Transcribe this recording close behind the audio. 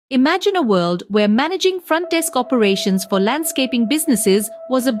Imagine a world where managing front desk operations for landscaping businesses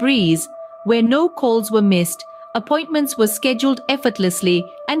was a breeze, where no calls were missed, appointments were scheduled effortlessly,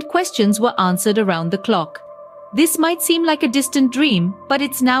 and questions were answered around the clock. This might seem like a distant dream, but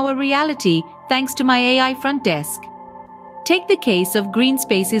it's now a reality thanks to my AI front desk. Take the case of Green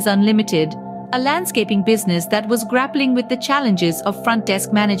Spaces Unlimited, a landscaping business that was grappling with the challenges of front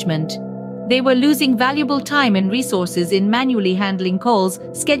desk management. They were losing valuable time and resources in manually handling calls,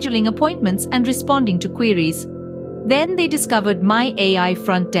 scheduling appointments, and responding to queries. Then they discovered My AI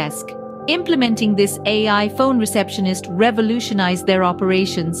Front Desk. Implementing this AI phone receptionist revolutionized their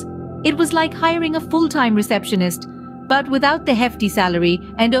operations. It was like hiring a full-time receptionist, but without the hefty salary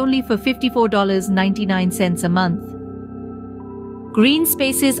and only for $54.99 a month. Green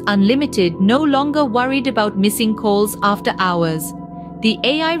Spaces Unlimited no longer worried about missing calls after hours. The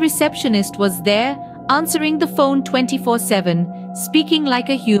AI receptionist was there, answering the phone 24/7, speaking like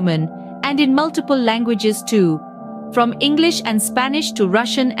a human, and in multiple languages too. From English and Spanish to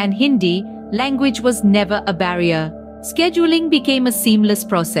Russian and Hindi, language was never a barrier. Scheduling became a seamless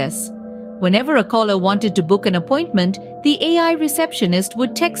process. Whenever a caller wanted to book an appointment, the AI receptionist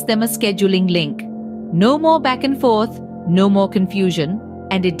would text them a scheduling link. No more back and forth, no more confusion.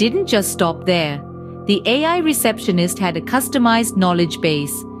 And it didn't just stop there. The AI receptionist had a customized knowledge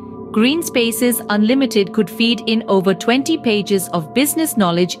base. Green Spaces Unlimited could feed in over 20 pages of business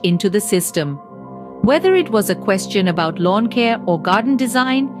knowledge into the system. Whether it was a question about lawn care or garden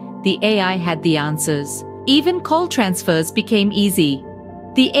design, the AI had the answers. Even call transfers became easy.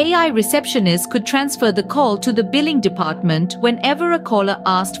 The AI receptionist could transfer the call to the billing department whenever a caller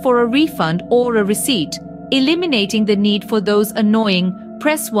asked for a refund or a receipt, eliminating the need for those annoying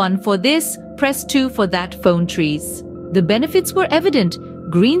 "press 1 for this, press 2 for that" phone trees. The benefits were evident.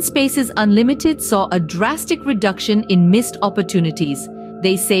 Green Spaces Unlimited saw a drastic reduction in missed opportunities.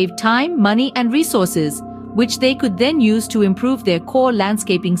 They saved time, money, and resources, which they could then use to improve their core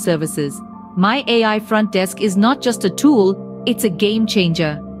landscaping services. My AI Front Desk is not just a tool, it's a game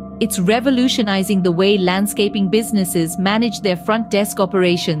changer. It's revolutionizing the way landscaping businesses manage their front desk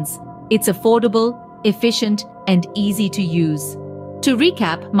operations. It's affordable, efficient, and easy to use. To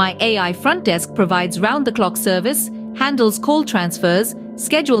recap, My AI Front Desk provides round-the-clock service, handles call transfers,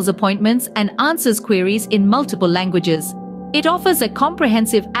 schedules appointments, and answers queries in multiple languages. It offers a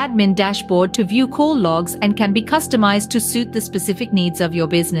comprehensive admin dashboard to view call logs and can be customized to suit the specific needs of your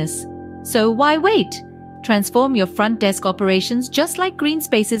business. So why wait? Transform your front desk operations just like Green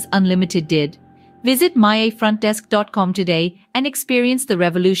Spaces Unlimited did. Visit myafrontdesk.com today and experience the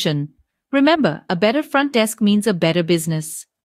revolution. Remember, a better front desk means a better business.